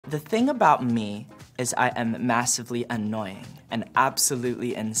The thing about me is I am massively annoying and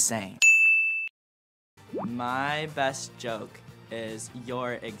absolutely insane. My best joke is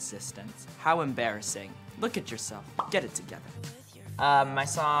your existence. How embarrassing. Look at yourself. Get it together.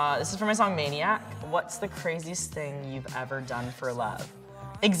 This is from my song Maniac. What's the craziest thing you've ever done for love?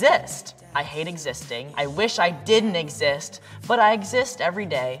 Exist. I hate existing. I wish I didn't exist, but I exist every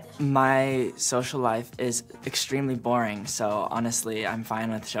day. My social life is extremely boring, so honestly, I'm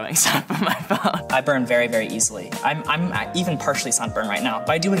fine with showing stuff on my phone. I burn very, very easily. I'm even partially sunburned right now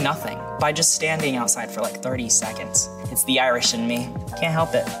by doing nothing, by just standing outside for like 30 seconds. It's the Irish in me. Can't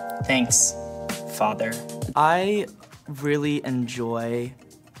help it. Thanks, Father. I really enjoy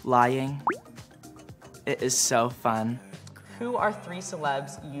lying. It is so fun. Who are 3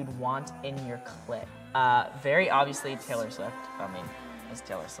 celebs you'd want in your clique? Very obviously Taylor Swift. I mean, it's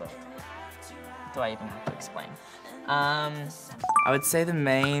Taylor Swift. Do I even have to explain? I would say the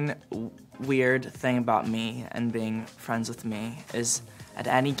main weird thing about me and being friends with me is at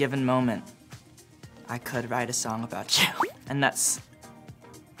any given moment, I could write a song about you. And that's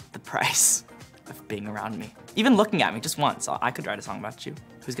the price of being around me. Even looking at me just once, I could write a song about you.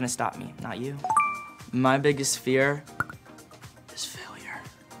 Who's gonna stop me? Not you. My biggest fear is failure,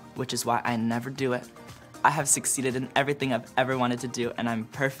 which is why I never do it. I have succeeded in everything I've ever wanted to do, and I'm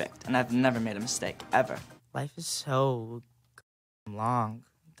perfect, and I've never made a mistake, ever. Life is so long.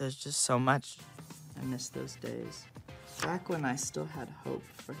 There's just so much. I miss those days. Back when I still had hope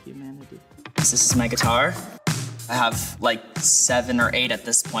for humanity. This is my guitar. I have like 7 or 8 at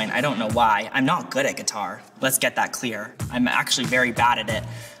this point. I don't know why. I'm not good at guitar. Let's get that clear. I'm actually very bad at it.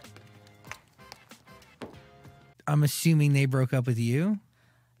 I'm assuming they broke up with you?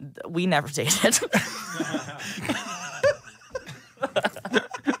 We never dated.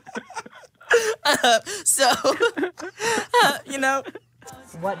 You know.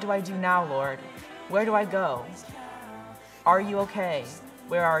 What do I do now, Lord? Where do I go? Are you okay?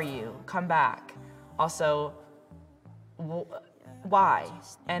 Where are you? Come back. Also, why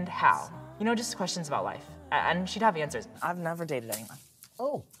and how? You know, just questions about life. And she'd have answers. I've never dated anyone.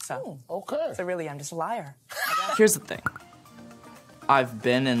 Oh, okay. So really, I'm just a liar. Here's the thing. I've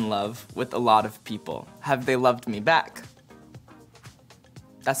been in love with a lot of people. Have they loved me back?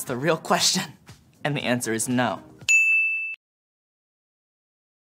 That's the real question. And the answer is no.